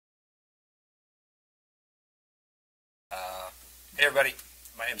Hey everybody,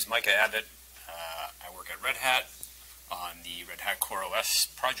 my name is Micah Abbott. I work at Red Hat on the Red Hat Core OS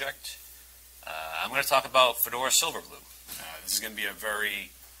project. I'm going to talk about Fedora Silverblue. This is going to be a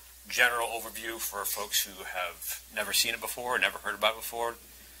very general overview for folks who have never seen it before, never heard about it before.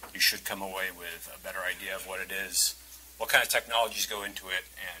 You should come away with a better idea of what it is, what kind of technologies go into it,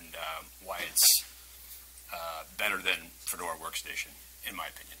 and why it's better than Fedora Workstation, in my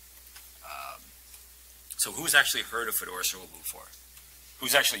opinion. So who's actually heard of Fedora Silverblue before?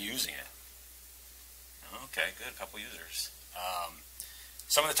 Who's actually using it? Okay, good, a couple users.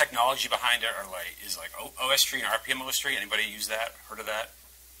 Some of the technology behind it is like ostree and rpm-ostree. Anybody use that? Heard of that?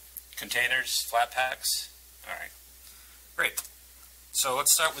 Containers, Flatpaks. All right, great. So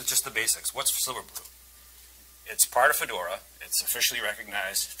let's start with just the basics. What's Silverblue? It's part of Fedora. It's officially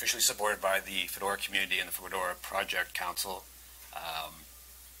recognized, officially supported by the Fedora community and the Fedora Project Council.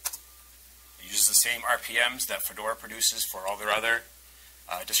 It uses the same RPMs that Fedora produces for all their other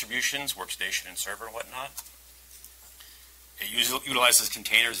distributions, workstation and server and whatnot. It utilizes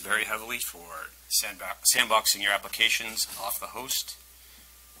containers very heavily for sandboxing your applications off the host.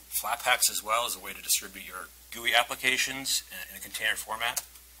 Flatpaks as well as a way to distribute your GUI applications in a container format.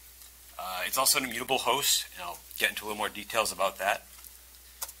 It's also an immutable host, and I'll get into a little more details about that.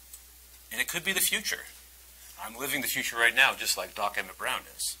 And it could be the future. I'm living the future right now, just like Doc Emmett Brown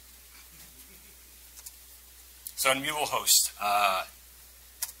is. So an immutable host. I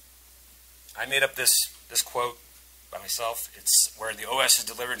made up this quote by myself. It's where the OS is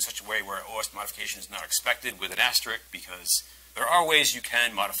delivered in such a way where OS modification is not expected with an asterisk, because there are ways you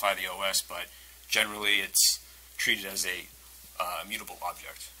can modify the OS, but generally it's treated as a immutable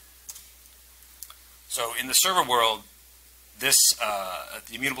object. So in the server world, this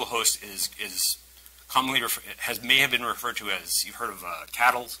the immutable host is commonly may have been referred to as, you've heard of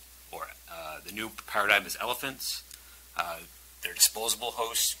cattle, or the new paradigm is elephants. They're disposable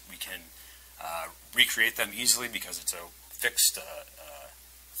hosts. We can recreate them easily because it's a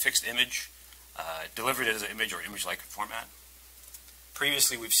fixed image, delivered as an image or image-like format.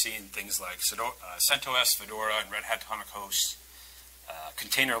 Previously, we've seen things like CentOS, Fedora, and Red Hat Atomic Hosts,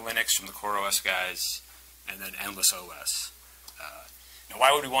 Container Linux from the Core OS guys, and then Endless OS. Now,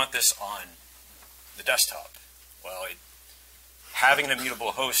 why would we want this on the desktop? Well, having an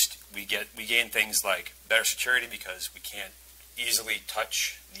immutable host, we gain things like better security because we can't easily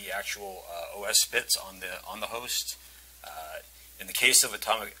touch the actual OS bits on the host. In the case of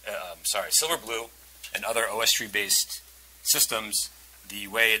Silverblue and other ostree-based systems, the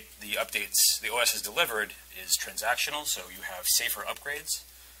way the OS is delivered is transactional, so you have safer upgrades.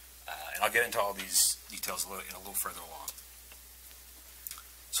 And I'll get into all these details a little further along.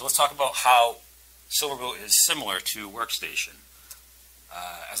 So let's talk about how Silverblue is similar to Workstation.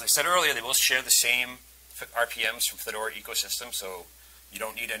 As I said earlier, they both share the same RPMs from Fedora ecosystem, so you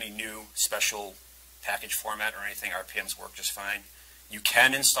don't need any new special package format or anything. RPMs work just fine. You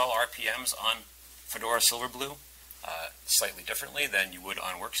can install RPMs on Fedora Silverblue slightly differently than you would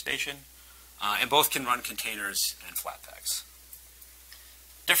on Workstation, and both can run containers and Flatpaks.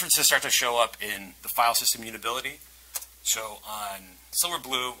 Differences start to show up in the file system mutability. So on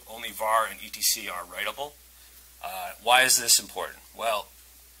Silverblue, only var and etc are writable. Why is this important? Well,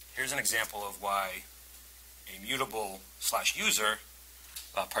 here's an example of why a mutable /user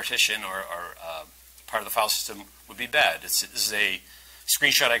partition or part of the file system would be bad. This is a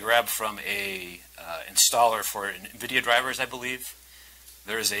screenshot I grabbed from a installer for NVIDIA drivers, I believe.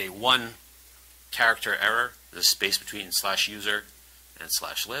 There is a 1-character error, the space between /user and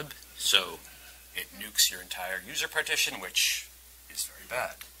 /lib, so it nukes your entire user partition, which is very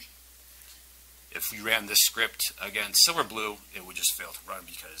bad. If we ran this script against Silverblue, it would just fail to run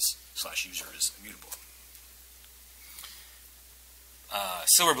because /user is immutable.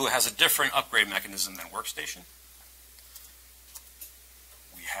 Silverblue has a different upgrade mechanism than Workstation.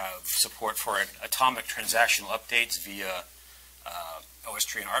 We have support for atomic transactional updates via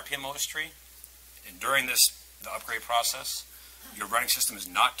ostree and rpm-ostree. And during the upgrade process, your running system is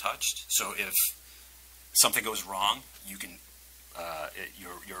not touched. So if something goes wrong, you can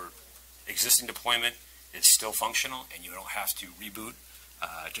your existing deployment is still functional, and you don't have to reboot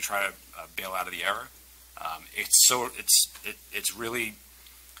to try to bail out of the error. It's really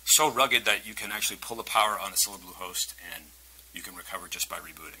so rugged that you can actually pull the power on a Silverblue host, and you can recover just by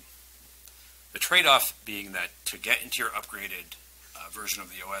rebooting. The trade-off being that to get into your upgraded version of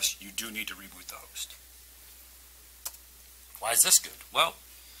the OS, you do need to reboot the host. Why is this good? Well,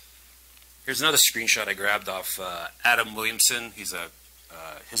 here's another screenshot I grabbed off Adam Williamson. He's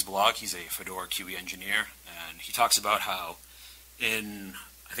his blog. He's a Fedora QE engineer, and he talks about how in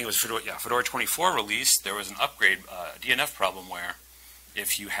I think it was Fedora 24 release, there was an upgrade, DNF problem where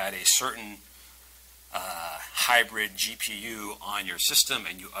if you had a certain hybrid GPU on your system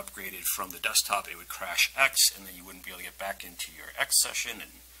and you upgraded from the desktop, it would crash X, and then you wouldn't be able to get back into your X session.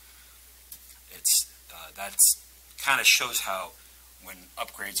 And that's kind of shows how when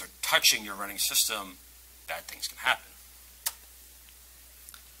upgrades are touching your running system, bad things can happen.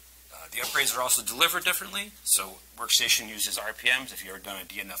 The upgrades are also delivered differently. So Workstation uses RPMs. If you've ever done a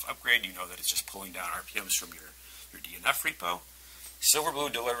DNF upgrade, you know that it's just pulling down RPMs from your DNF repo.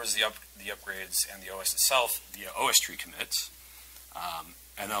 Silverblue delivers the upgrades and the OS itself via ostree commits.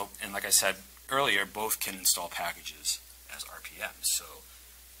 And like I said earlier, both can install packages as RPMs. So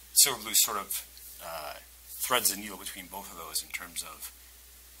Silverblue sort of threads the needle between both of those in terms of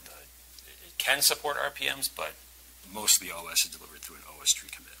it can support RPMs, but most of the OS is delivered through an ostree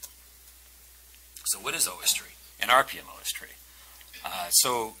commit. So what is ostree? An rpm-ostree.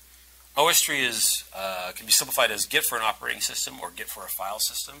 So ostree is can be simplified as Git for an operating system or Git for a file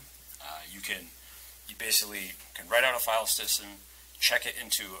system. You basically can write out a file system, check it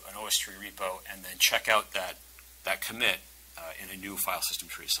into an ostree repo, and then check out that commit in a new file system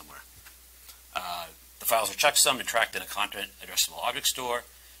tree somewhere. The files are checksummed and tracked in a content addressable object store,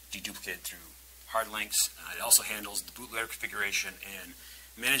 deduplicated through hard links. It also handles the bootloader configuration and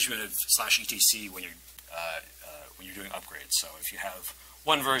management of /etc when you're doing upgrades. So if you have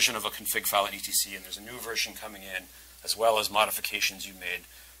one version of a config file in etc and there's a new version coming in, as well as modifications you made,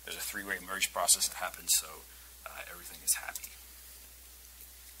 there's a three-way merge process that happens, so everything is happy.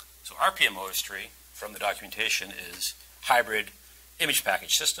 So rpm-ostree from the documentation is hybrid image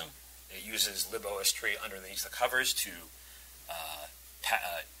package system. It uses libostree underneath the covers to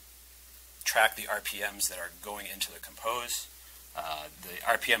track the RPMs that are going into the compose. The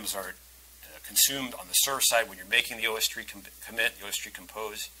RPMs are consumed on the server side when you're making the ostree commit, the ostree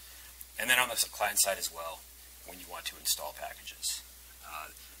compose, and then on the client side as well when you want to install packages.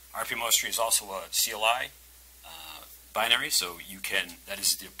 rpm-ostree is also a CLI binary, so that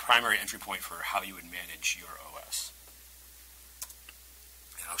is the primary entry point for how you would manage your OS.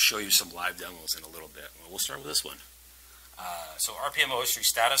 And I'll show you some live demos in a little bit. We'll start with this one. So rpm-ostree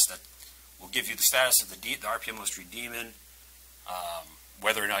status, that will give you the status of the rpm-ostree daemon,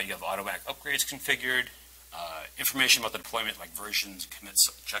 whether or not you have automatic upgrades configured, information about the deployment like versions, commits,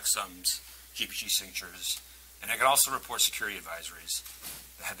 checksums, GPG signatures, and I can also report security advisories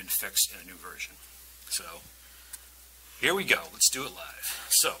that have been fixed in a new version. So here we go. Let's do it live.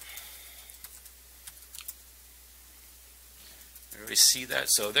 So everybody see that?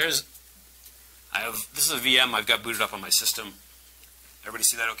 So this is a VM I've got booted up on my system. Everybody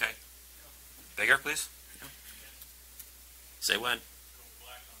see that okay? Bigger, please. Yeah. Say when.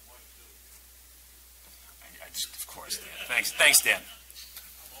 Of course, Dan. Thanks, Dan.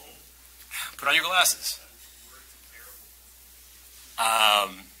 Put on your glasses.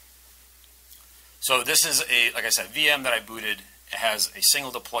 So this is like I said, VM that I booted. It has a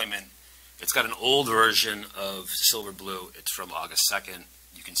single deployment. It's got an old version of Silverblue. It's from August 2nd.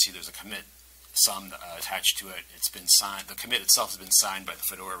 You can see there's a commit sum attached to it. It's been signed. The commit itself has been signed by the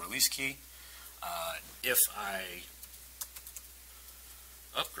Fedora release key. If I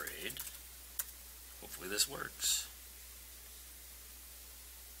upgrade, hopefully this works.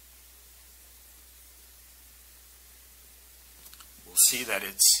 We'll see that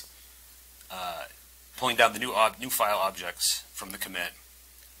it's pulling down the new file objects from the commit,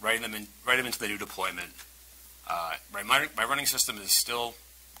 writing them into the new deployment. My running system is still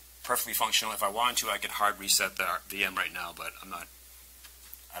perfectly functional. If I wanted to, I could hard reset the VM right now, but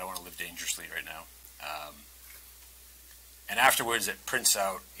I don't want to live dangerously right now. And afterwards, it prints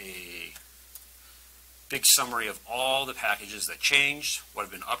out a big summary of all the packages that changed, what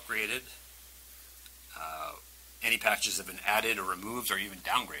have been upgraded, any packages that have been added or removed or even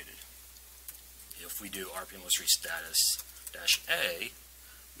downgraded. If we do rpm-ostree status -a,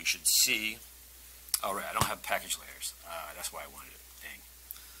 we should see, oh right, I don't have package layers. That's why I wanted it, dang.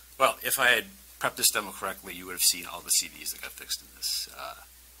 Well, if I had prepped this demo correctly, you would have seen all the CVs that got fixed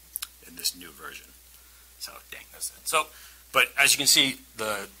in this new version. So, dang, that's it. So, but as you can see,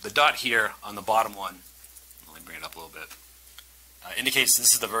 the dot here on the bottom one, let me bring it up a little bit, indicates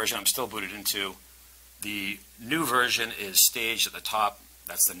this is the version I'm still booted into. The new version is staged at the top.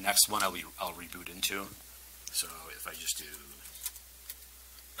 That's the next one I'll reboot into. So if I just do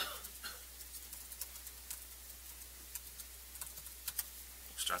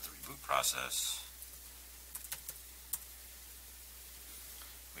start the reboot process,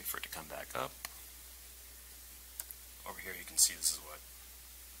 wait for it to come back up. Over here you can see this is what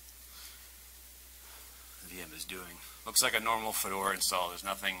the VM is doing. Looks like a normal Fedora install. There's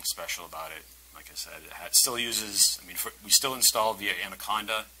nothing special about it. Like I said, it still uses, we still install via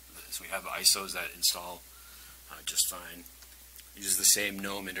Anaconda, so we have ISOs that install just fine. It uses the same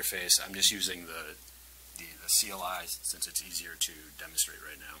GNOME interface. I'm just using the CLI since it's easier to demonstrate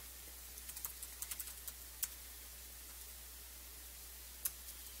right now.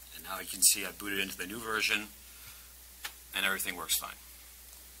 And now you can see I booted into the new version, and everything works fine.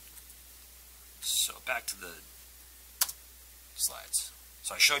 So back to the slides.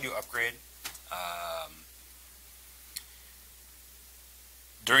 So I showed you upgrade.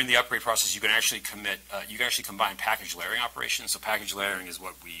 During the upgrade process, you can actually combine package layering operations. So package layering is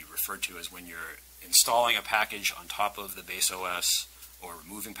what we refer to as when you're installing a package on top of the base OS, or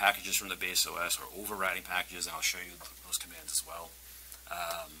removing packages from the base OS, or overriding packages, and I'll show you those commands as well.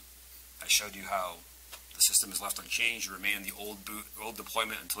 I showed you how the system is left unchanged. You remain in the old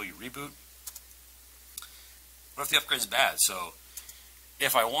deployment until you reboot. What if the upgrade is bad? So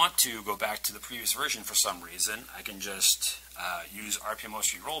if I want to go back to the previous version for some reason, I can just use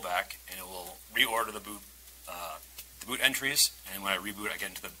rpm-ostree rollback, and it will reorder the boot entries. And when I reboot, I get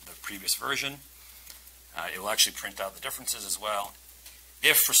into the previous version. It will actually print out the differences as well.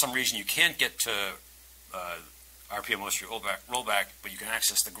 If for some reason you can't get to rpm-ostree rollback, but you can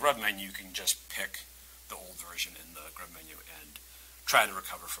access the grub menu, you can just pick the old version in the grub menu and try to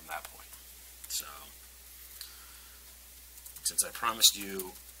recover from that point. So, since I promised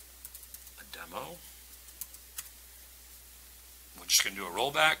you a demo, we're just going to do a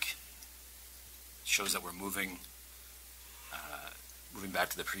rollback. It shows that we're moving back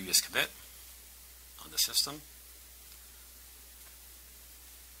to the previous commit on the system.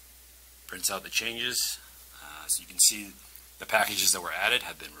 Prints out the changes. So you can see the packages that were added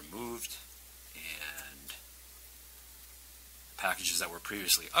have been removed, and the packages that were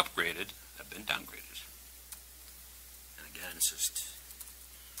previously upgraded have been downgraded. And again, it's just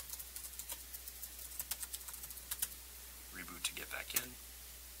reboot to get back in.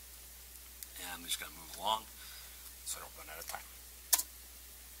 And I'm just going to move along so I don't run out of time.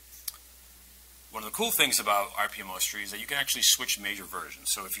 One of the cool things about rpm-ostree is that you can actually switch major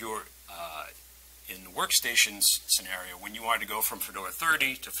versions. So if you're in the Workstations scenario, when you wanted to go from Fedora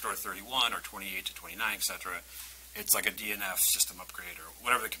 30 to Fedora 31 or 28 to 29, etc., it's like a DNF system upgrade or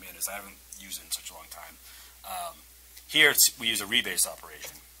whatever the command is. I haven't used it in such a long time. Here we use a rebase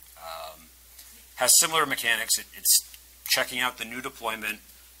operation. Has similar mechanics. It's checking out the new deployment,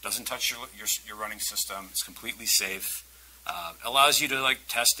 doesn't touch your running system. It's completely safe. Allows you to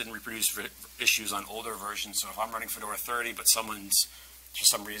test and reproduce issues on older versions. So if I'm running Fedora 30, but someone's for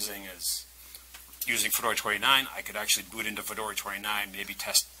some reason is using Fedora 29, I could actually boot into Fedora 29, maybe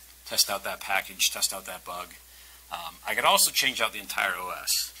test out that package, test out that bug. I could also change out the entire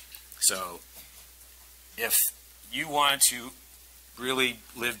OS. So if you wanted to really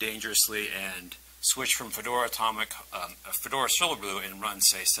live dangerously and switch from Fedora Fedora Silverblue and run,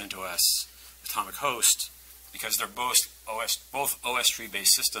 say, CentOS Atomic Host, because they're both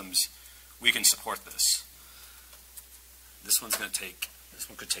ostree-based systems, we can support this. This one could take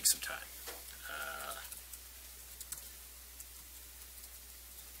some time.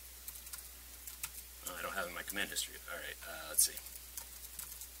 I don't have it in my command history. All right, let's see.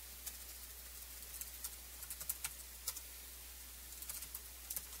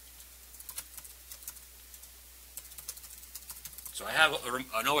 So I have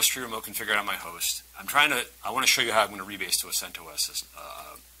an ostree remote configured on my host. I want to show you how I'm going to rebase to a CentOS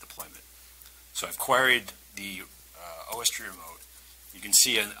deployment. So I've queried the ostree remote. You can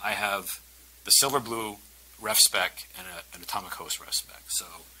see I have the Silverblue ref spec and an atomic host ref spec. So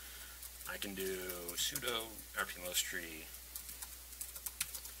I can do sudo rpm-ostree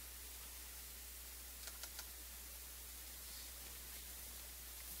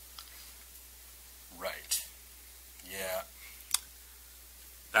right. Yeah.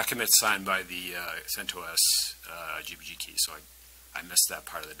 That commit's signed by the CentOS GPG key, so I missed that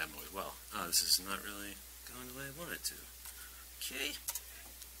part of the demo as well. Oh, this is not really going the way I want it to. Okay.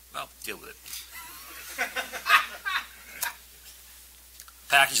 Well, deal with it.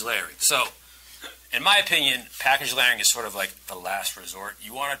 Package layering. So, in my opinion, package layering is sort of like the last resort.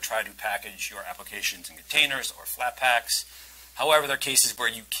 You want to try to package your applications in containers or Flatpaks. However, there are cases where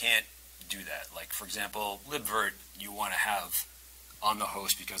you can't do that. Like, for example, libvirt you want to have on the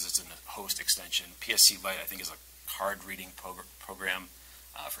host because it's a host extension. PSC Lite, I think, is a card reading program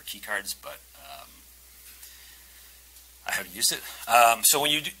for keycards, but I haven't used it. So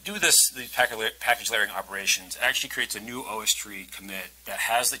when you do the package layering operations, it actually creates a new ostree commit that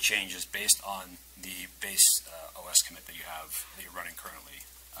has the changes based on the base OS commit that you're running currently.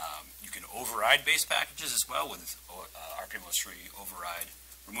 You can override base packages as well with rpm-ostree override,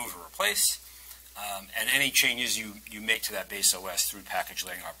 remove or replace. And any changes you make to that base OS through package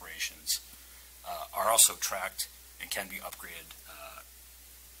layering operations are also tracked and can be upgraded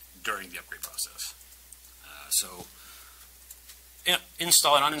during the upgrade process. So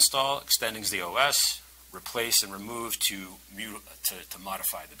install and uninstall extendings the OS, replace and remove to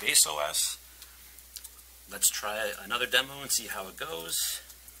modify the base OS. Let's try another demo and see how it goes.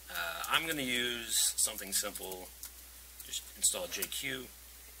 I'm going to use something simple, just install JQ.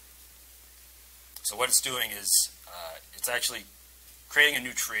 So what it's doing is it's actually creating a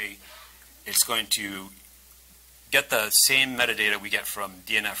new tree. It's going to get the same metadata we get from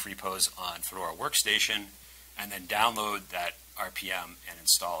DNF repos on Fedora Workstation and then download that RPM and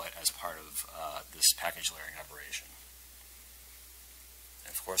install it as part of this package layering operation.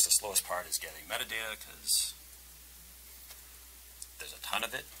 And of course, the slowest part is getting metadata because there's a ton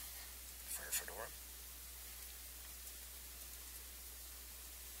of it for Fedora.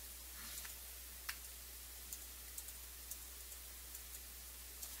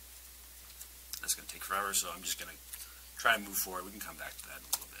 That's going to take forever, so I'm just going to try and move forward. We can come back to that in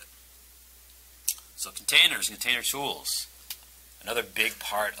a little bit. So containers, container tools, another big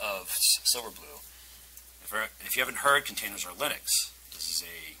part of Silverblue. If you haven't heard, containers are Linux. This is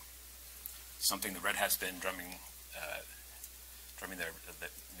something that Red Hat's been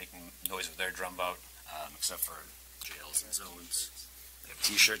making noise with their drum about, except for jails and zones. They have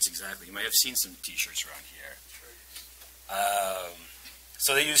T-shirts, exactly. You might have seen some T-shirts around here.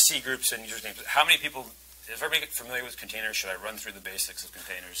 So they use C groups and usernames. How many people, is everybody familiar with containers? Should I run through the basics of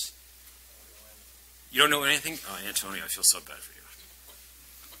containers? You don't know anything? Oh, Antonio, I feel so bad for you.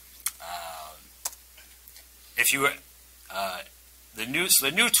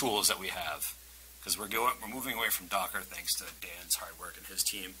 The new tools that we have, because we're moving away from Docker thanks to Dan's hard work and his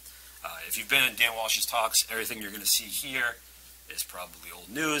team. If you've been in Dan Walsh's talks, everything you're going to see here is probably old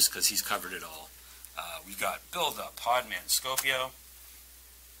news because he's covered it all. We've got Buildup, Podman, Scopio.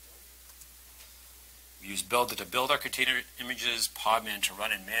 We use Buildup to build our container images, Podman to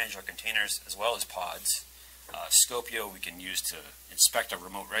run and manage our containers as well as pods. Scopio we can use to inspect our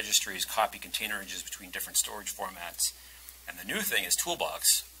remote registries, copy container images between different storage formats. And the new thing is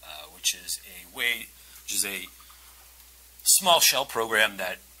Toolbox, which is a small shell program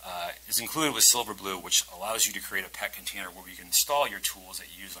that is included with Silverblue, which allows you to create a pet container where you can install your tools that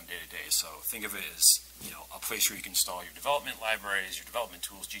you use on day-to-day. So think of it as a place where you can install your development libraries, your development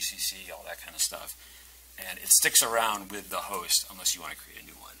tools, GCC, all that kind of stuff. And it sticks around with the host unless you want to create a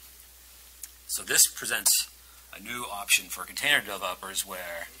new one. So this presents a new option for container developers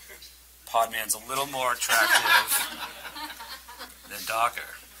where Podman's a little more attractive than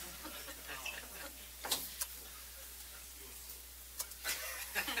Docker.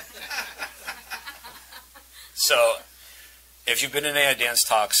 So if you've been in any of Dan's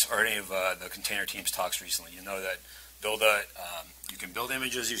talks or any of the container team's talks recently, you know that you can build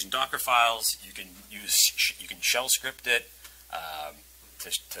images using Docker files. You can shell script it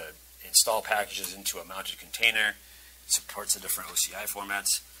to install packages into a mounted container. It supports the different OCI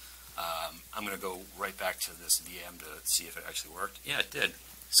formats. I'm going to go right back to this VM to see if it actually worked. Yeah, it did.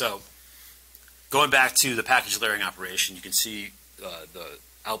 So going back to the package layering operation, you can see the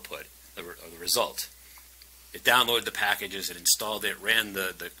output, the result. It downloaded the packages, it installed it, ran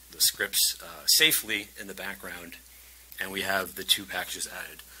the scripts safely in the background, and we have the two packages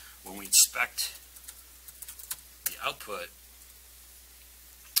added. When we inspect the output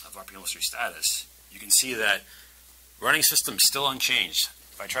of rpm-ostree status, you can see that running system is still unchanged.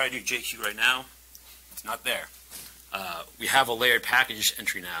 If I try to do JQ right now, it's not there. We have a layered package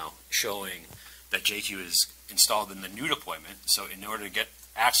entry now showing that JQ is installed in the new deployment, so in order to get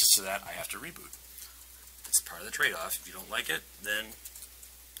access to that, I have to reboot. It's part of the trade-off. If you don't like it, then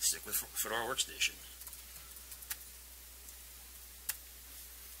stick with Fedora Workstation.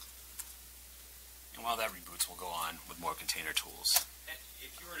 And while that reboots, we'll go on with more container tools. And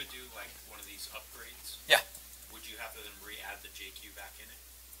if you were to do like one of these upgrades, yeah, would you have to then re-add the JQ back in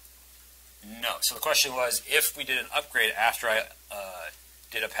it? No. So the question was, if we did an upgrade after I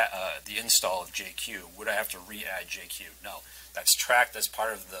did the install of JQ, would I have to re-add JQ? No. That's tracked as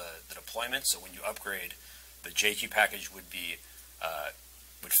part of the deployment. So when you upgrade, the JQ package would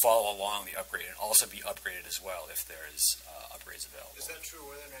follow along the upgrade and also be upgraded as well if there is upgrades available. Is that true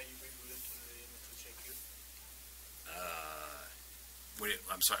whether or not you reboot into the JQ?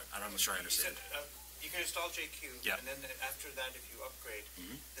 I'm sorry, I'm not sure I understand. You can install JQ, yeah, and then after that, if you upgrade,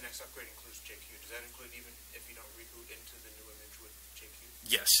 the next upgrade includes JQ. Does that include even if you don't reboot into the new image with JQ?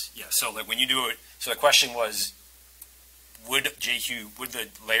 Yes, yes. So like when you do it, so the question was, would the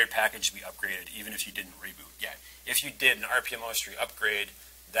layered package be upgraded even if you didn't reboot? Yeah. If you did an rpm-ostree upgrade,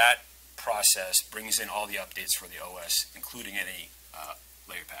 that process brings in all the updates for the OS, including any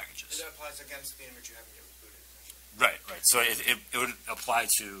layered packages. And that applies against the image you haven't yet rebooted, essentially. Right. So it would apply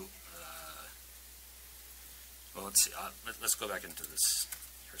to, well, let's see. Let's go back into this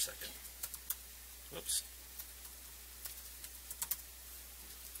for a second. Whoops.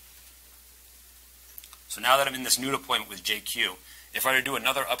 So now that I'm in this new deployment with JQ, if I were to do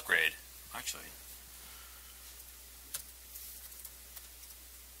another upgrade, actually,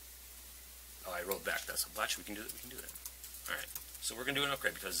 oh, I rolled back. That's actually we can do that. All right. So we're gonna do an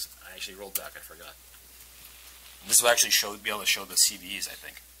upgrade because I actually rolled back. I forgot. This will actually be able to show the CVEs, I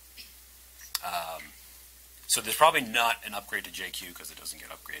think. So there's probably not an upgrade to JQ because it doesn't get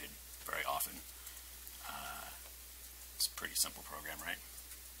upgraded very often. It's a pretty simple program, right?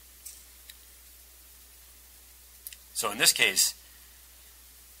 So in this case,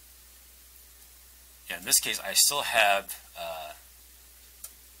 I still have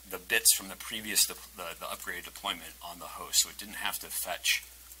the bits from the previous the upgraded deployment on the host, so it didn't have to fetch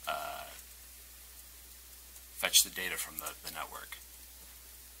the data from the network.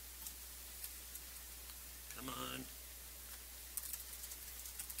 Come on.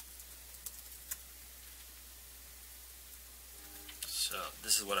 So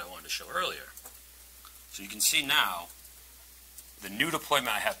this is what I wanted to show earlier. So you can see now the new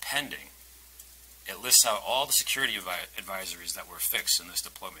deployment I have pending. It lists out all the security advisories that were fixed in this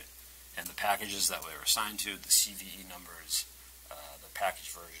deployment and the packages that were assigned to, the CVE numbers, the package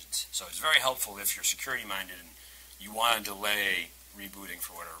versions. So it's very helpful if you're security minded and you want to delay rebooting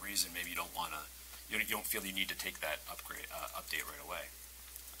for whatever reason. Maybe you don't want to, you don't feel you need to take that update right away.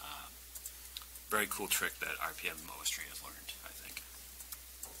 Very cool trick that rpm-ostree has learned, I think.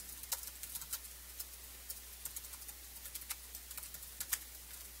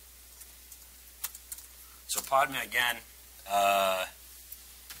 So podman again,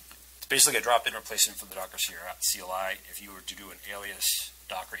 it's basically a drop-in replacement for the Docker CLI. If you were to do an alias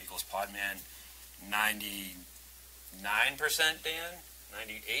docker equals podman, 99%, Dan?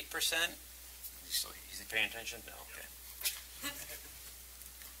 98%? Is he paying attention? No, okay.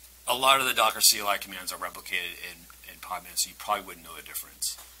 A lot of the Docker CLI commands are replicated in podman, so you probably wouldn't know the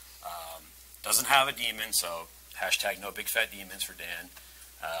difference. Doesn't have a daemon, so hashtag no big fat daemons for Dan.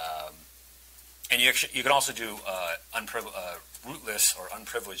 And you can also do rootless or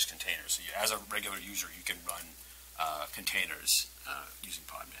unprivileged containers. So as a regular user, you can run containers using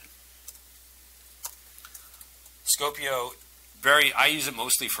podman. Scopio, I use it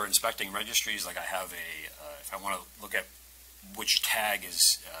mostly for inspecting registries. Like I have if I want to look at which tag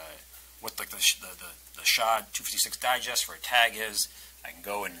is, what like the SHA 256 digest for a tag is, I can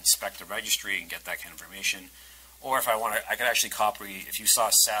go and inspect the registry and get that kind of information. Or if I want to, I could actually copy, if you saw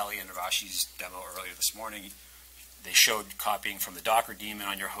Sally and Ravashi's demo earlier this morning, they showed copying from the Docker daemon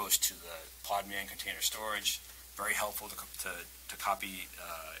on your host to the podman container storage. Very helpful to copy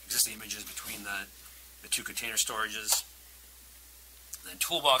existing images between the two container storages. And then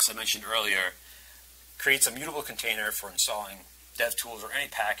Toolbox, I mentioned earlier, creates a mutable container for installing DevTools or any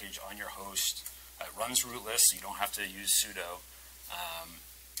package on your host. It runs rootless, so you don't have to use sudo.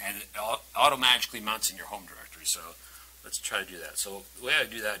 And it automatically mounts in your home directory. So let's try to do that. So the way I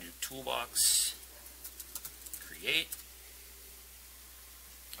do that, I do Toolbox, create.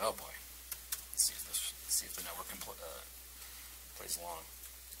 Oh boy. Let's see if the network plays along.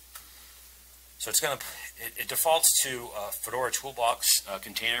 So it's going to, it defaults to Fedora Toolbox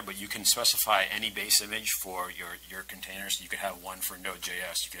container, but you can specify any base image for your containers. So you could have one for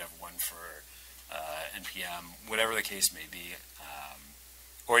Node.js, you could have one for NPM, whatever the case may be.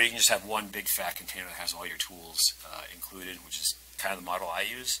 Or you can just have one big fat container that has all your tools included, which is kind of the model I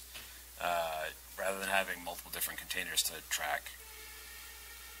use, rather than having multiple different containers to track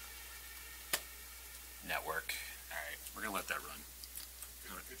network. All right, we're going to let that run.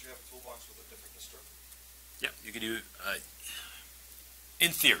 Could you have a toolbox with a different distro? Yeah, you could do,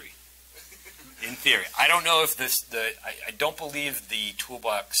 in theory. In theory. I don't know if I don't believe the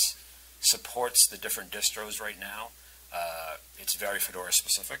toolbox supports the different distros right now. It's very Fedora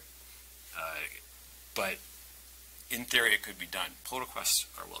specific. But in theory, it could be done. Pull requests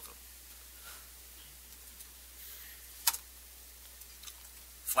are welcome.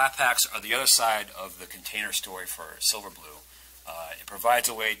 Flatpaks are the other side of the container story for Silverblue. It provides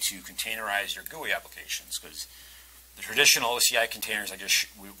a way to containerize your GUI applications because the traditional OCI containers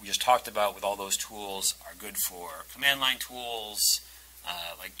we just talked about with all those tools are good for command line tools,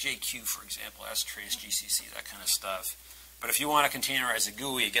 like JQ, for example, strace, GCC, that kind of stuff. But if you want to containerize a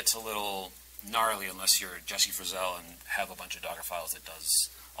GUI, it gets a little gnarly unless you're Jesse Frizzell and have a bunch of Docker files that does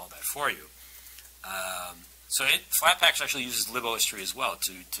all that for you. Flatpaks actually uses libostree as well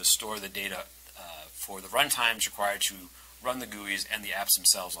to store the data for the runtimes required to run the GUIs and the apps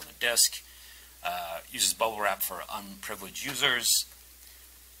themselves on the disk. Uses bubble wrap for unprivileged users.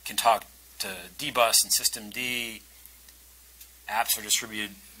 Can talk to dbus and systemd. Apps are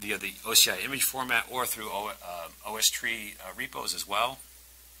distributed via the OCI image format or through ostree repos as well.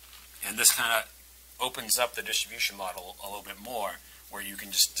 And this kind of opens up the distribution model a little bit more, where you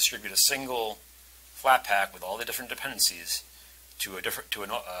can just distribute a single Flatpak with all the different dependencies to a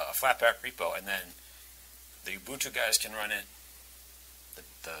Flatpak repo, and then the Ubuntu guys can run it,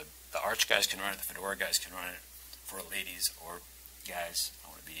 the Arch guys can run it, the Fedora guys can run it, for ladies or guys. I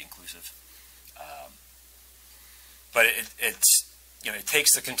want to be inclusive. But it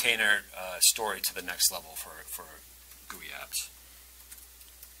takes the container story to the next level for GUI apps.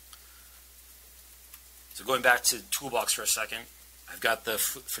 So going back to Toolbox for a second, I've got the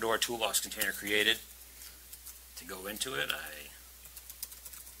Fedora Toolbox container created. To go into it,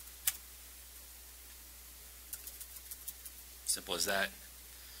 simple as that.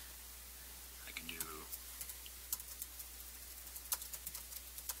 I can do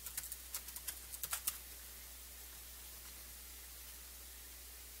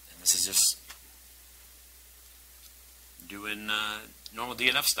this is just doing normal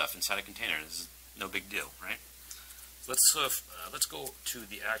DNF stuff inside a container. This is no big deal, right? Let's go to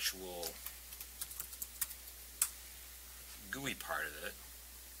the actual GUI part of it,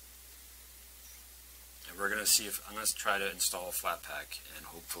 and we're going to see if I'm going to try to install a Flatpak, and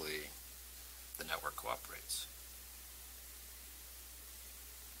hopefully the network cooperates.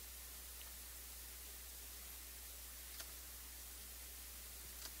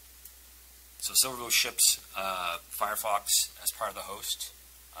 So Silverblue ships Firefox as part of the host.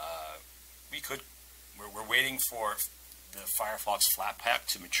 We're waiting for the Firefox Flatpak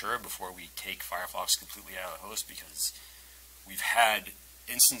to mature before we take Firefox completely out of the host, because we've had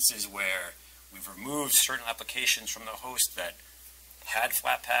instances where we've removed certain applications from the host that had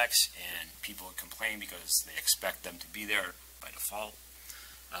Flatpaks, and people would complain because they expect them to be there by default.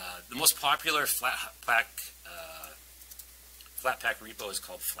 The most popular Flatpak repo is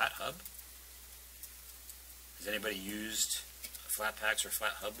called FlatHub. Has anybody used Flatpaks or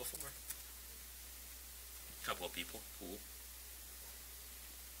FlatHub before? A couple of people. Cool.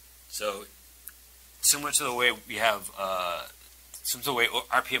 So, similar to the way we have, similar to the way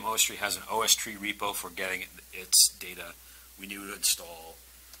rpm-ostree has an ostree repo for getting its data, we need to install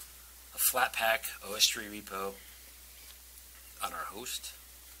a Flatpak ostree repo on our host.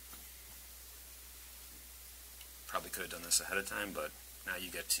 Probably could have done this ahead of time, but now you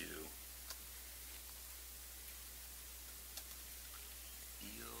get to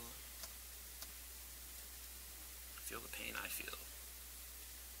feel the pain I feel.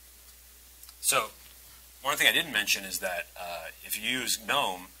 So, one thing I didn't mention is that if you use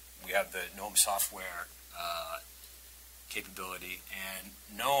GNOME, we have the GNOME software capability, and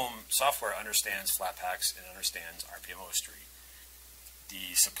GNOME software understands Flatpaks and understands rpm-ostree.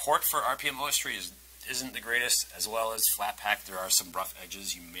 The support for rpm-ostree isn't the greatest, as well as Flatpak. There are some rough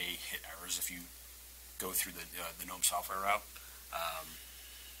edges. You may hit errors if you go through the GNOME software route.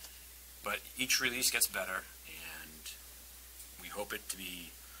 But each release gets better, and we hope it to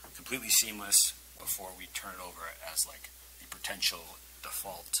be completely seamless before we turn it over as like the potential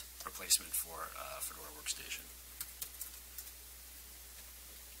default replacement for Fedora Workstation.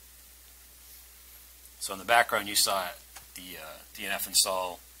 So in the background, you saw the DNF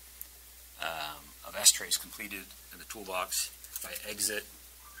install of strace completed in the toolbox. If I exit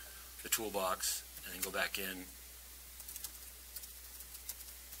the toolbox and then go back in,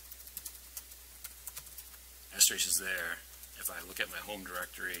 strace is there. If I look at my home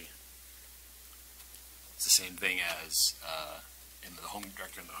directory, it's the same thing as in the home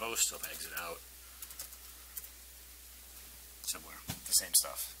directory in the host. So if I exit out, similar, the same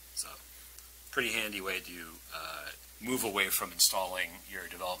stuff. So pretty handy way to move away from installing your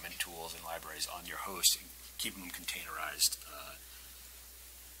development tools and libraries on your host and keep them containerized.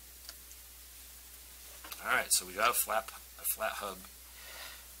 All right, so we got a FlatHub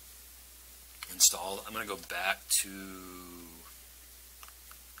installed. I'm going to go back to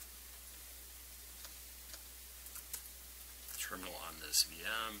terminal on this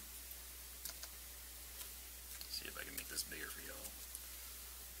VM. See if I can make this bigger for y'all.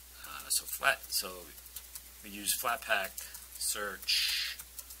 So we use Flatpak search.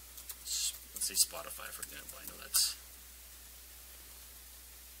 Let's say Spotify, for example. I know that's,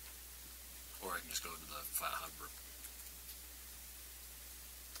 or I can just go to the FlatHub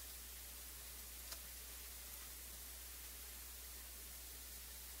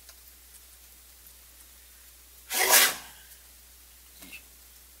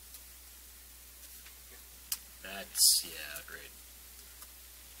that's, yeah, great.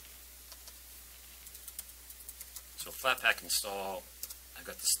 So Flatpak install, I've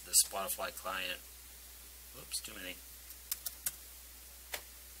got the Spotify client. Oops, too many.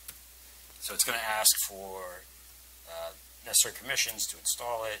 So it's going to ask for necessary permissions to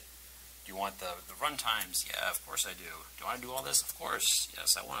install it. Do you want the runtimes? Yeah, of course I do. Do I do all this? Of course.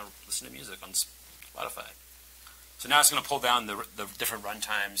 Yes, I want to listen to music on Spotify. So now it's going to pull down the different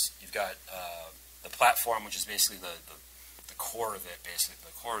runtimes. You've got the platform, which is basically the core of it, basically.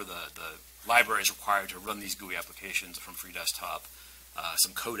 The core of the library is required to run these GUI applications from free desktop.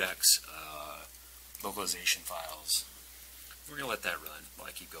 Some codecs, localization files. We're going to let that run while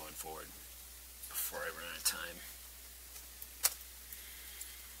I keep going forward before I run out of time.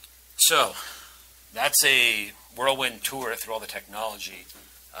 So, that's a whirlwind tour through all the technology.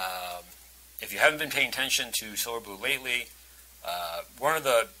 If you haven't been paying attention to Silverblue lately,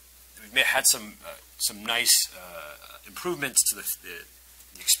 we've had some nice improvements to the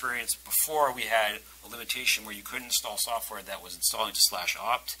experience. Before, we had a limitation where you couldn't install software that was installing to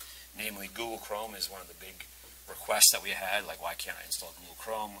 /opt. Namely, Google Chrome is one of the big requests that we had. Like, why can't I install Google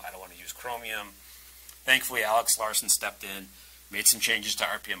Chrome? I don't want to use Chromium. Thankfully, Alex Larson stepped in, made some changes to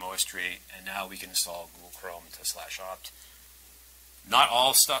rpm-ostree, and now we can install Google Chrome to /opt. Not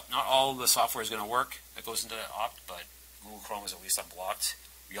all the software is going to work that goes into that opt, but Google Chrome is at least unblocked.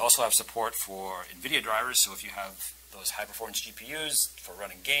 We also have support for NVIDIA drivers, so if you have those high-performance GPUs for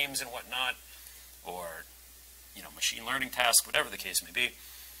running games and whatnot, or machine learning tasks, whatever the case may be,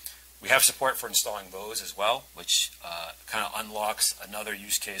 we have support for installing those as well, which kind of unlocks another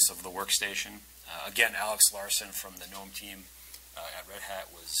use case of the workstation. Again, Alex Larson from the GNOME team at Red Hat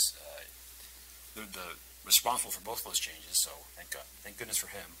was responsible for both those changes, so thank goodness for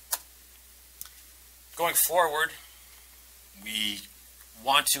him. Going forward, we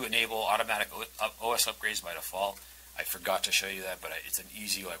want to enable automatic OS upgrades by default. I forgot to show you that, but it's an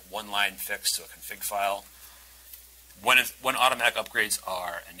easy one-line fix to a config file. When automatic upgrades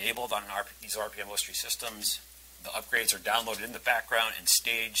are enabled on these rpm-ostree systems, the upgrades are downloaded in the background and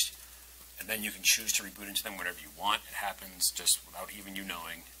staged, and then you can choose to reboot into them whenever you want. It happens just without even you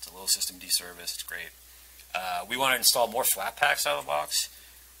knowing. It's a little systemd service. It's great. We want to install more Flatpaks out of the box.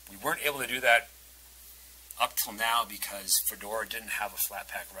 We weren't able to do that up till now because Fedora didn't have a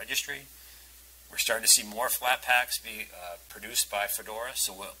Flatpak registry. We're starting to see more Flatpaks be produced by Fedora,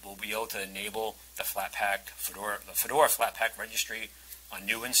 so we'll be able to enable the Fedora Flatpak registry on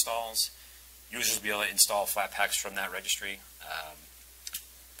new installs. Users will be able to install Flatpaks from that registry.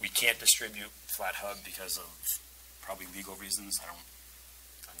 We can't distribute FlatHub because of probably legal reasons.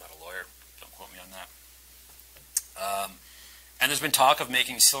 I'm not a lawyer. Don't quote me on that. And there's been talk of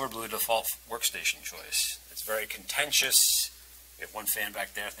making Silverblue the default workstation choice. It's very contentious. We have one fan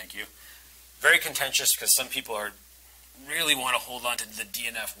back there. Thank you. Very contentious because some people really want to hold on to the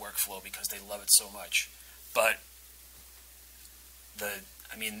DNF workflow because they love it so much. But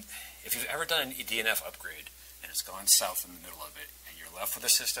if you've ever done a DNF upgrade and it's gone south in the middle of it and you're left with a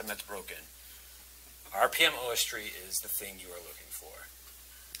system that's broken, rpm-ostree is the thing you are looking for.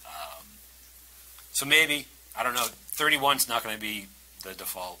 So maybe, I don't know, 31 is not going to be the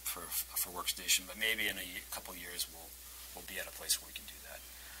default for workstation, but maybe in a couple years we'll be at a place where we can do that.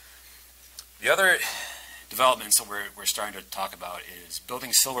 The other developments that we're starting to talk about is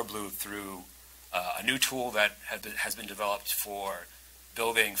building Silverblue through a new tool that has been developed for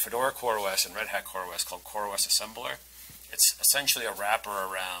building Fedora CoreOS and Red Hat CoreOS called CoreOS Assembler. It's essentially a wrapper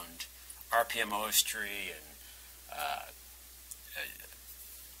around rpm-ostree and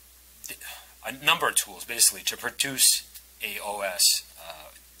a number of tools, basically, to produce a OS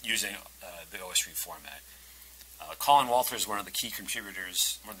using the ostree format. Colin Walters is one of the key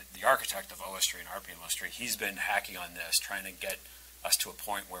contributors, the architect of ostree and rpm-ostree. He's been hacking on this, trying to get us to a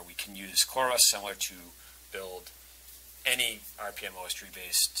point where we can use CoreOS Assembler to build any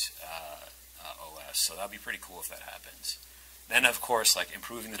rpm-ostree-based OS. So that'd be pretty cool if that happens. Then, of course,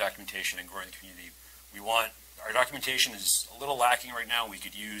 improving the documentation and growing the community. Our documentation is a little lacking right now. We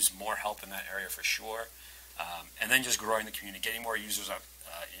could use more help in that area for sure. And then just growing the community, getting more users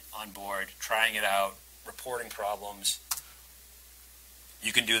on board, trying it out, reporting problems.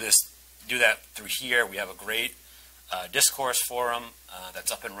 You can do that through here. We have a great discourse forum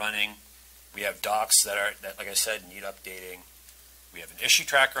that's up and running. We have docs that, like I said, need updating. We have an issue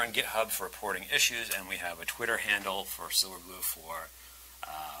tracker on GitHub for reporting issues, and we have a Twitter handle for Silverblue for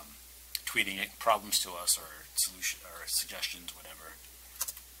tweeting problems to us or suggestions, whatever.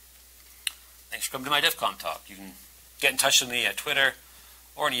 Thanks for coming to my DEF CON talk. You can get in touch with me at Twitter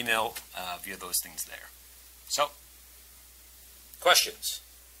or an email via those things there. So, questions?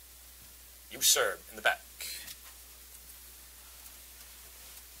 You, sir, in the back.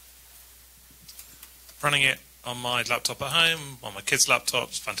 running it on my laptop at home, on my kids'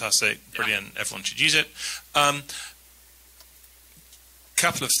 laptops. Fantastic, brilliant. Everyone should use it.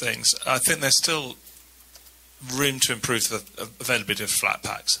 Couple of things. I think there's still room to improve the availability of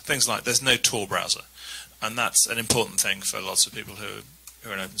Flatpaks. Things like there's no Tor browser, and that's an important thing for lots of people who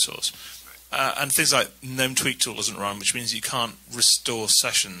are in open source. And things like GNOME Tweak Tool doesn't run, which means you can't restore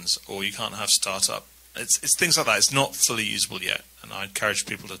sessions or you can't have startup. It's things like that. It's not fully usable yet, and I encourage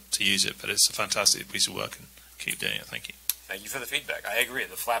people to use it, but it's a fantastic piece of work, and keep doing it. Thank you. Thank you for the feedback. I agree.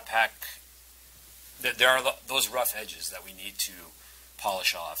 The Flatpak, there are those rough edges that we need to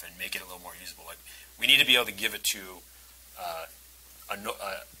polish off and make it a little more usable. Like, we need to be able to give it to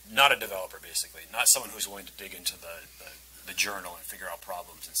not a developer, basically, not someone who's willing to dig into the journal and figure out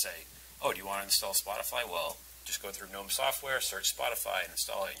problems and say, oh, do you want to install Spotify? Well, just go through GNOME software, search Spotify, and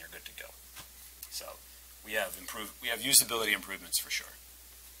install it, and you're good to go. So we have usability improvements for sure.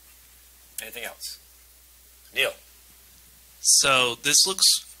 Anything else? Neil. So this looks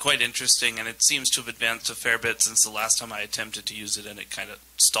quite interesting, and it seems to have advanced a fair bit since the last time I attempted to use it, and it kind of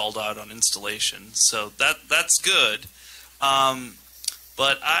stalled out on installation. So that's good.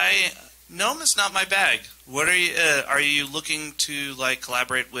 But GNOME is not my bag. What are you looking to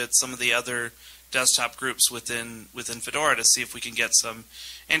collaborate with some of the other desktop groups within Fedora to see if we can get some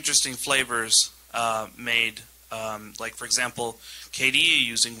interesting flavors made? Like, for example, KDE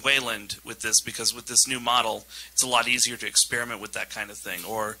using Wayland with this, because with this new model, it's a lot easier to experiment with that kind of thing.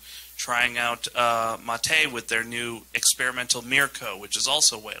 Or trying out Mate with their new experimental Mirko, which is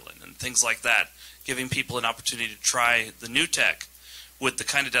also Wayland, and things like that. Giving people an opportunity to try the new tech with the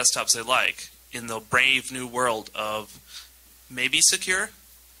kind of desktops they like in the brave new world of maybe secure.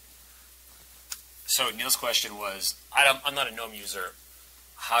 So Neil's question was, I'm not a GNOME user.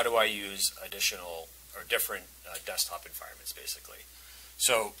 How do I use additional or different desktop environments, basically?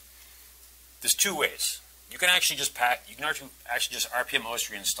 So there's two ways. You can actually just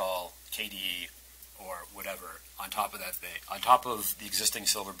rpm-ostree install KDE or whatever on top of that thing, on top of the existing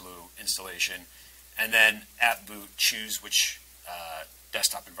Silverblue installation, and then at boot choose which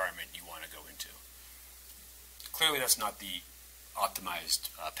desktop environment you want to go into. Clearly, that's not the optimized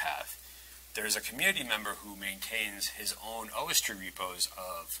path. There's a community member who maintains his own ostree repos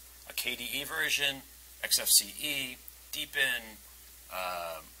of a KDE version, XFCE, Deepin,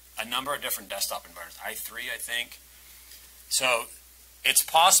 a number of different desktop environments, i3, I think. So it's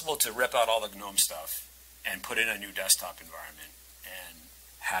possible to rip out all the GNOME stuff and put in a new desktop environment and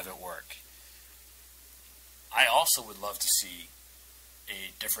have it work. I also would love to see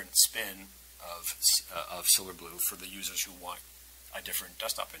a different spin of Silverblue for the users who want a different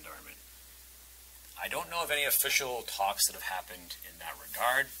desktop environment. I don't know of any official talks that have happened in that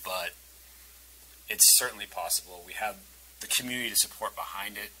regard, but it's certainly possible. We have the community support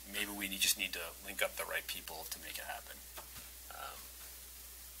behind it. Maybe we just need to link up the right people to make it happen.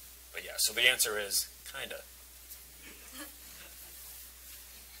 But yeah, so the answer is kind of.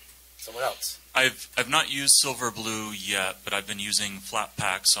 Someone else. I've not used Silverblue yet, but I've been using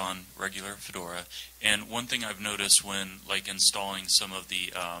Flatpaks on regular Fedora. And one thing I've noticed when installing some of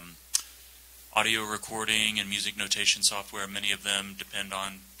the audio recording and music notation software, many of them depend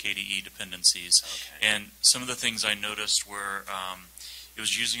on KDE dependencies. Okay. And some of the things I noticed were it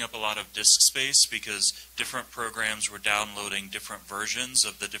was using up a lot of disk space because different programs were downloading different versions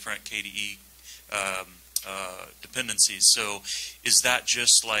of the different KDE dependencies. So is that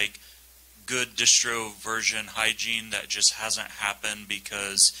just good distro version hygiene that just hasn't happened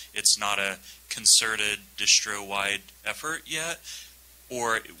because it's not a concerted distro-wide effort yet?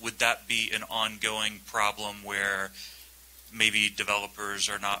 Or would that be an ongoing problem where maybe developers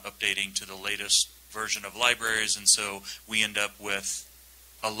are not updating to the latest version of libraries, and so we end up with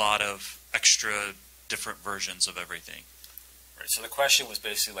a lot of extra different versions of everything? Right, so the question was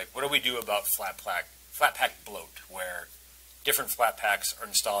basically what do we do about Flatpak bloat, where different Flatpaks are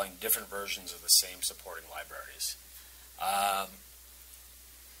installing different versions of the same supporting libraries? I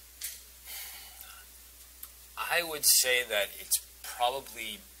would say that it's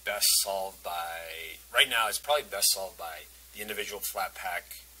probably best solved by, right now it's probably best solved by the individual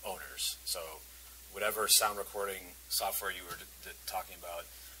Flatpak owners. So whatever sound recording software you were talking about,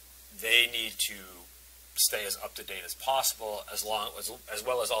 they need to stay as up to date as possible, as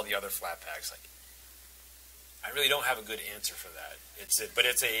well as all the other Flatpaks. I really don't have a good answer for that.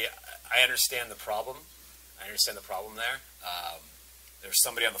 I understand the problem. I understand the problem there. There's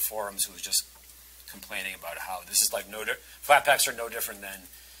somebody on the forums who was just complaining about how this is Flatpaks are no different than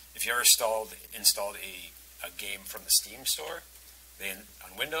if you ever installed a game from the Steam store.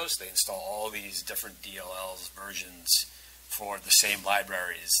 On Windows, they install all these different DLLs versions for the same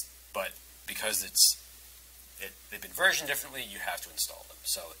libraries, but because it's they've been versioned differently, you have to install them.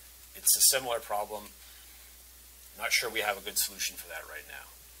 So it's a similar problem. Not sure we have a good solution for that right now.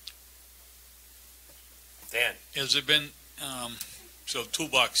 Dan? Has there been, so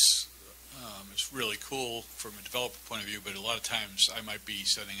Toolbox is really cool from a developer point of view, but a lot of times I might be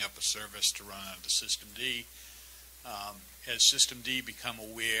setting up a service to run onto systemd. Has systemd become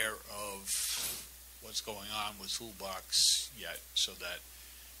aware of what's going on with Toolbox yet, so that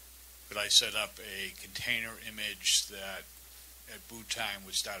could I set up a container image that at boot time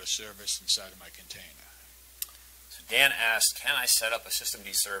would start a service inside of my container? So Dan asked, can I set up a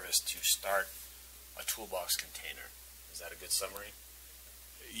systemd service to start a Toolbox container? Is that a good summary?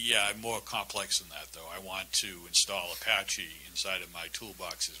 Yeah, I'm more complex than that, though. I want to install Apache inside of my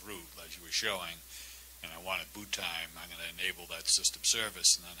Toolbox's root, as you were showing, and I want at boot time, I'm going to enable that system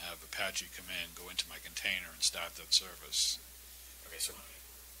service and then have Apache come in, go into my container, and start that service. Okay,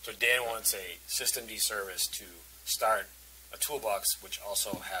 so Dan wants a systemd service to start a Toolbox, which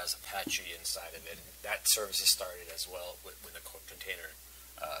also has Apache inside of it. And that service is started as well when the container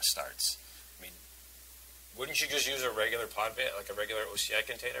starts. I mean, wouldn't you just use a regular podman, like a regular OCI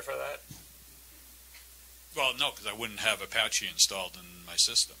container for that? Well, no, because I wouldn't have Apache installed in my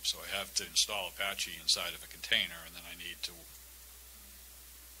system, so I have to install Apache inside of a container, and then I need to.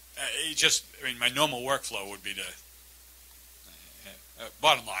 My normal workflow would be to.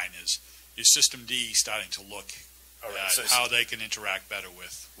 Bottom line is systemd starting to look at how they can interact better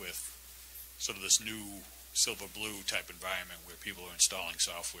with sort of this new Silverblue type environment where people are installing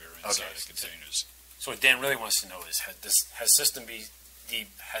software inside of containers. So what Dan really wants to know is, has systemd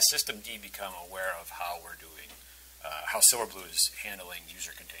become aware of how we're doing, how Silverblue is handling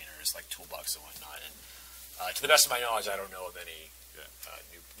user containers like Toolbox and whatnot? And to the best of my knowledge, I don't know of any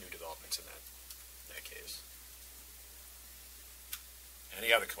new developments in that case.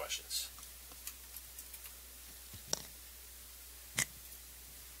 Any other questions?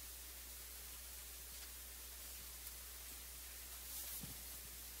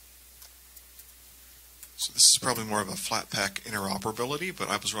 So this is probably more of a Flatpak interoperability, but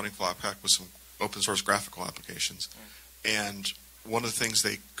I was running Flatpak with some open source graphical applications. And one of the things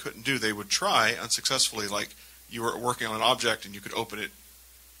they couldn't do, they would try unsuccessfully, like you were working on an object and you could open it,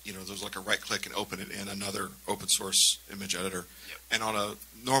 there's like a right click and open it in another open source image editor. Yep. And on a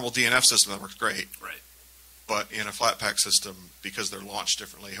normal DNF system, that works great. Right. But in a Flatpak system, because they're launched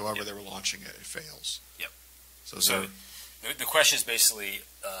differently, however they were launching it, it fails. Yep. So the question is basically,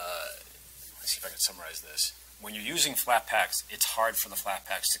 let's see if I can summarize this. When you're using Flatpaks, it's hard for the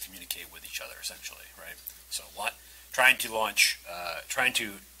Flatpaks to communicate with each other, essentially, right? So trying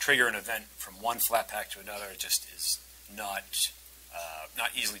to trigger an event from one Flatpak to another just is not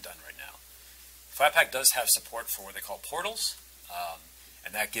easily done right now. Flatpak does have support for what they call portals,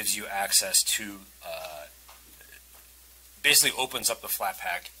 and that gives you access to, basically opens up the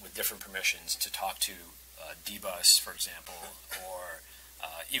Flatpak with different permissions to talk to dbus, for example, or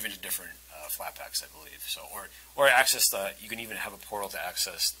even to different Flatpaks, I believe. So, or access you can even have a portal to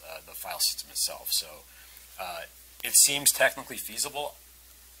access the file system itself. So, it seems technically feasible.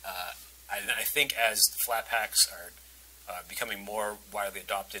 I think as Flatpaks are becoming more widely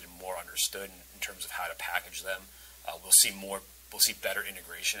adopted and more understood in terms of how to package them, we'll see better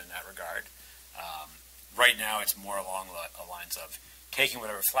integration in that regard. Right now, it's more along the lines of taking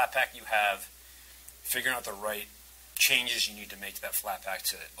whatever Flatpak you have, figuring out the right changes you need to make to that Flatpak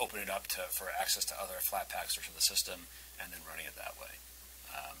to open it up for access to other Flatpaks or to the system, and then running it that way.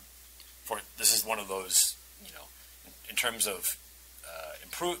 This is one of those, in terms of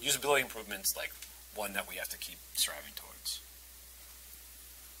usability improvements, like one that we have to keep striving towards.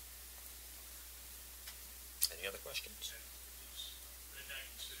 Any other questions?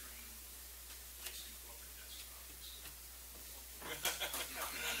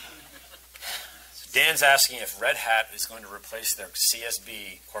 Dan's asking if Red Hat is going to replace their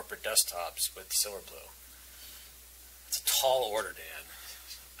CSB corporate desktops with Silverblue. It's a tall order, Dan.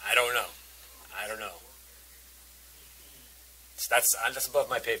 I don't know. That's above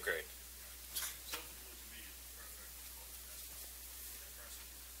my pay grade.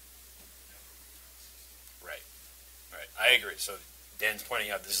 Right. I agree. So Dan's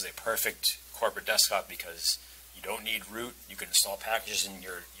pointing out this is a perfect corporate desktop because you don't need root. You can install packages in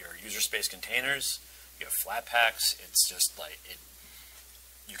your user space containers. You have Flatpaks. It's just like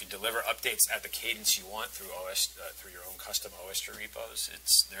you can deliver updates at the cadence you want through through your own custom ostree repos.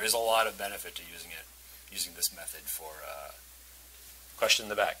 There is a lot of benefit to using this method for. Question in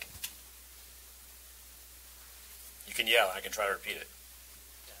the back. You can yell. I can try to repeat it.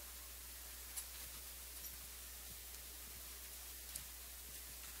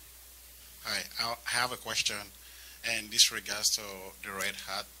 All right. have a question, and this regards to the Red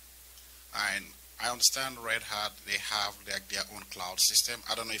Hat. And I understand Red Hat, they have like their own cloud system.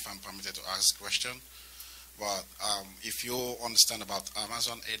 I don't know if I'm permitted to ask a question, but if you understand about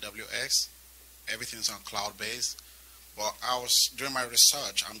Amazon AWS, everything's on cloud-based. But doing my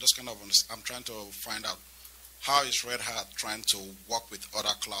research, I'm trying to find out how is Red Hat trying to work with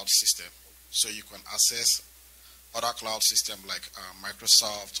other cloud systems, so you can access other cloud systems like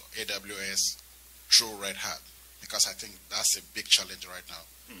Microsoft, AWS through Red Hat, because I think that's a big challenge right now.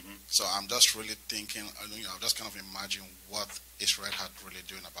 So I'm just really thinking, just kind of imagine what is Red Hat really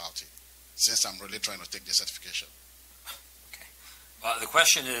doing about it, since I'm really trying to take the certification. Okay. The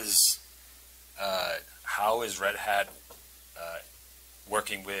question is, how is Red Hat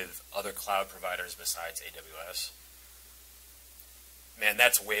working with other cloud providers besides AWS? Man,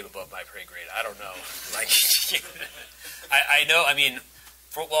 that's way above my pay grade. I don't know. Like, I know. I mean,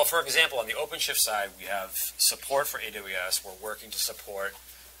 for example, on the OpenShift side, we have support for AWS. We're working to support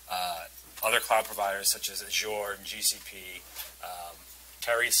other cloud providers such as Azure and GCP.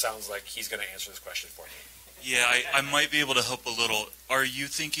 Terry sounds like he's going to answer this question for me. Yeah, I might be able to help a little. Are you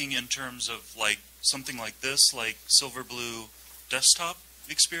thinking in terms of like something like this, like Silverblue desktop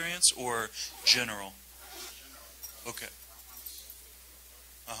experience, or general? Okay.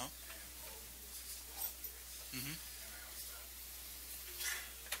 Uh-huh. Mm-hmm.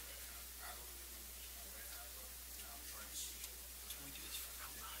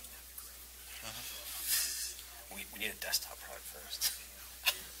 We need a desktop product first.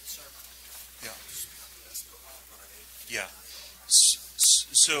 Yeah. Yeah.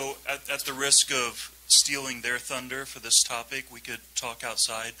 So at the risk of stealing their thunder for this topic, we could talk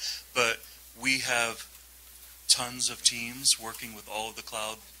outside, but we have tons of teams working with all of the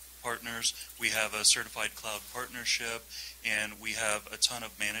cloud partners. We have a certified cloud partnership, and we have a ton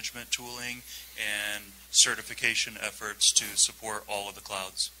of management tooling and certification efforts to support all of the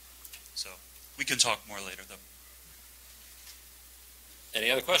clouds. So we can talk more later, though. Any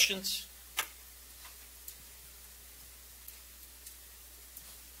other questions?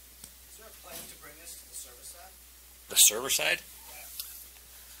 Is there a plan to bring this to the server side? The server side?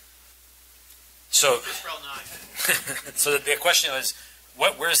 So, so the question was,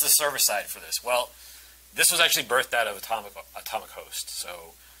 where's the server side for this? Well, this was actually birthed out of Atomic Host.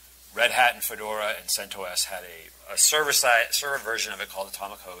 So, Red Hat and Fedora and CentOS had a server version of it called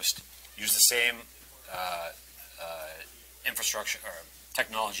Atomic Host. Used the same infrastructure or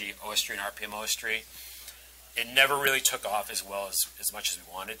technology, ostree and rpm-ostree. It never really took off as well as much as we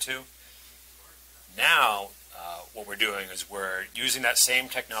wanted to. Now, what we're doing is we're using that same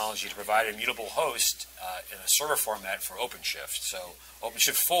technology to provide a mutable host in a server format for OpenShift. So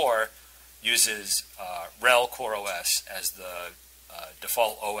OpenShift 4 uses RHEL Core OS as the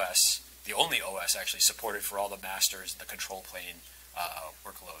default OS, the only OS actually supported for all the masters and the control plane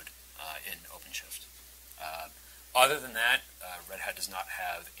workload in OpenShift. Other than that, Red Hat does not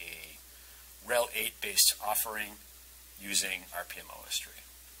have a RHEL 8-based offering using rpm-ostree.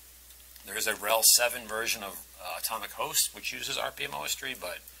 There is a RHEL 7 version of Atomic Host which uses rpm-ostree,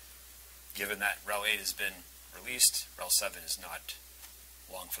 but given that RHEL 8 has been released, RHEL 7 is not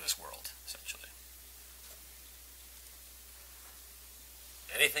long for this world, essentially.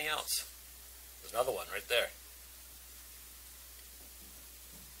 Anything else? There's another one right there.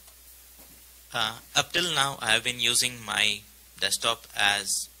 Up till now, I have been using my desktop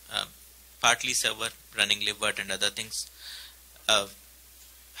as partly server, running libvirt and other things.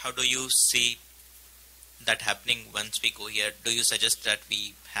 How do you see that happening once we go here? Do you suggest that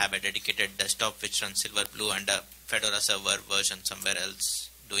we have a dedicated desktop which runs Silverblue and a Fedora server version somewhere else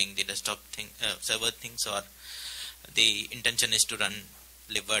doing the desktop thing, server things, or the intention is to run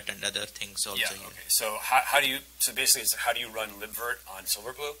libvirt and other things also? Yeah. Here? Okay. So how do you? So basically, it's how do you run libvirt on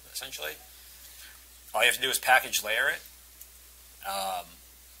Silverblue? Essentially, all you have to do is package layer it,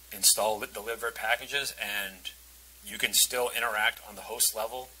 install the libvirt packages, and you can still interact on the host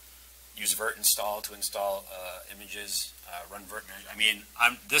level. Use virt install to install images. Run virt. I mean,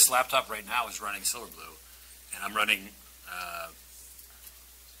 this laptop right now is running Silverblue, and I'm running.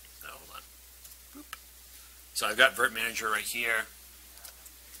 Hold on. Boop. So I've got virt manager right here.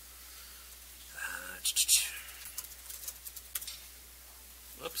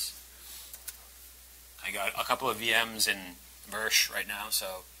 Whoops. I got a couple of VMs in Versh right now,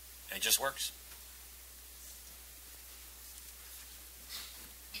 so it just works.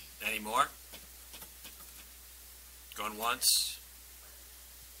 Any more? Going once?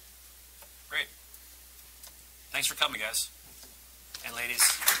 Great. Thanks for coming, guys. And ladies.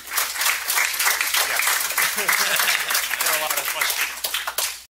 Yeah. There are a lot of questions.